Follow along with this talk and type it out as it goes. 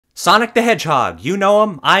Sonic the Hedgehog. You know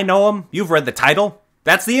him, I know him, you've read the title.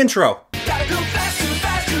 That's the intro.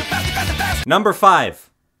 Number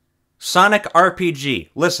 5. Sonic RPG.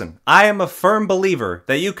 Listen, I am a firm believer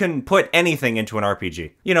that you can put anything into an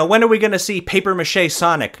RPG. You know, when are we gonna see Paper Mache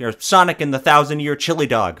Sonic, or Sonic and the 1,000-Year Chili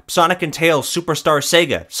Dog, Sonic and Tails Superstar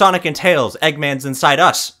Sega, Sonic and Tails Eggman's Inside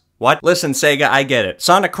Us? What? Listen, Sega, I get it.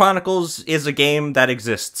 Sonic Chronicles is a game that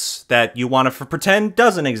exists, that you want to pretend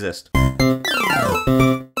doesn't exist.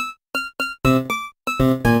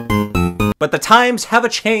 But the times have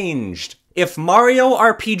changed. If Mario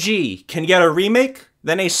RPG can get a remake,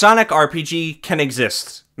 then a Sonic RPG can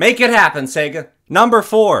exist. Make it happen, Sega. Number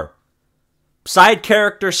 4. Side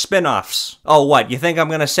character spin-offs. Oh, what? You think I'm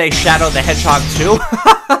gonna say Shadow the Hedgehog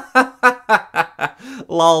 2?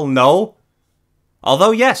 Lol, no.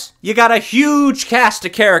 Although, yes, you got a huge cast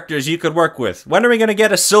of characters you could work with. When are we gonna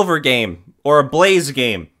get a Silver game? Or a Blaze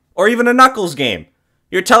game? Or even a Knuckles game?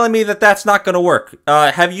 You're telling me that that's not gonna work.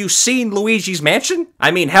 Have you seen Luigi's Mansion?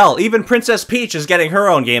 I mean, hell, even Princess Peach is getting her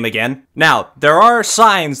own game again. Now, there are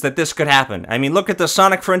signs that this could happen. I mean, look at the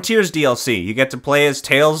Sonic Frontiers DLC. You get to play as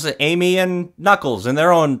Tails, Amy, and Knuckles in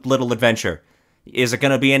their own little adventure. Is it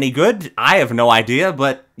gonna be any good? I have no idea,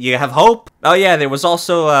 but you have hope. Oh yeah, there was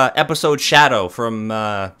also episode Shadow from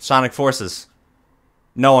Sonic Forces.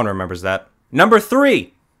 No one remembers that. Number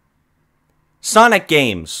 3. Sonic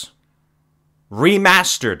games.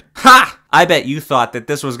 Remastered. Ha! I bet you thought that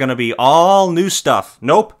this was gonna be all new stuff.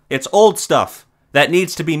 Nope, it's old stuff that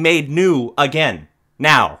needs to be made new again.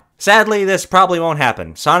 Now, sadly, this probably won't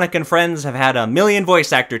happen. Sonic and Friends have had a million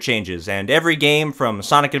voice actor changes, and every game from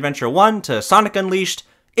Sonic Adventure 1 to Sonic Unleashed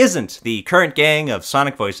isn't the current gang of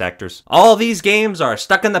Sonic voice actors. All these games are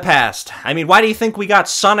stuck in the past. I mean, why do you think we got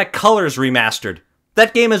Sonic Colors remastered?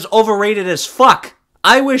 That game is overrated as fuck.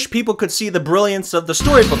 I wish people could see the brilliance of the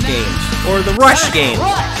Storybook games, or the Rush games.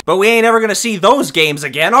 But we ain't ever gonna see those games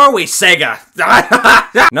again, are we, Sega?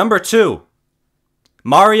 Number 2.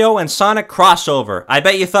 Mario and Sonic crossover. I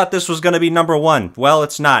bet you thought this was gonna be number 1. Well,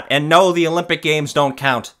 it's not. And no, the Olympic Games don't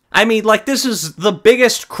count. I mean, like, this is the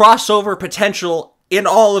biggest crossover potential in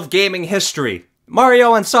all of gaming history.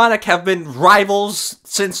 Mario and Sonic have been rivals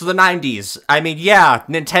since the 90s. I mean, yeah,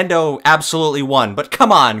 Nintendo absolutely won, but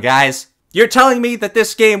come on, guys. You're telling me that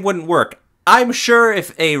this game wouldn't work. I'm sure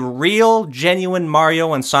if a real, genuine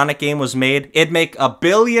Mario and Sonic game was made, it'd make $1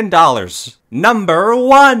 billion. Number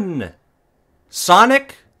 1.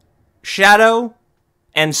 Sonic, Shadow,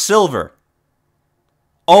 and Silver.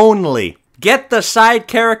 Only. Get the side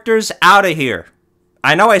characters out of here.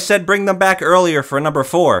 I know I said bring them back earlier for number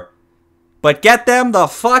 4. But get them the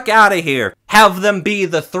fuck out of here. Have them be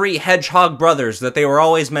the 3 Hedgehog brothers that they were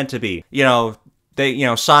always meant to be. You know,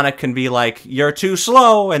 Sonic can be like, you're too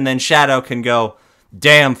slow, and then Shadow can go,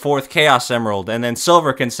 damn, 4th Chaos Emerald, and then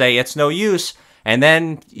Silver can say, it's no use, and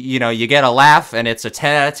then, you know, you get a laugh, and it's a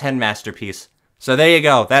 10 out of 10 masterpiece. So there you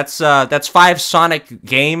go. That's 5 Sonic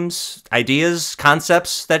games, ideas,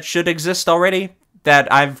 concepts that should exist already,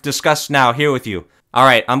 that I've discussed now here with you.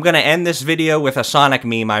 Alright, I'm gonna end this video with a Sonic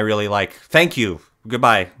meme I really like. Thank you.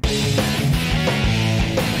 Goodbye.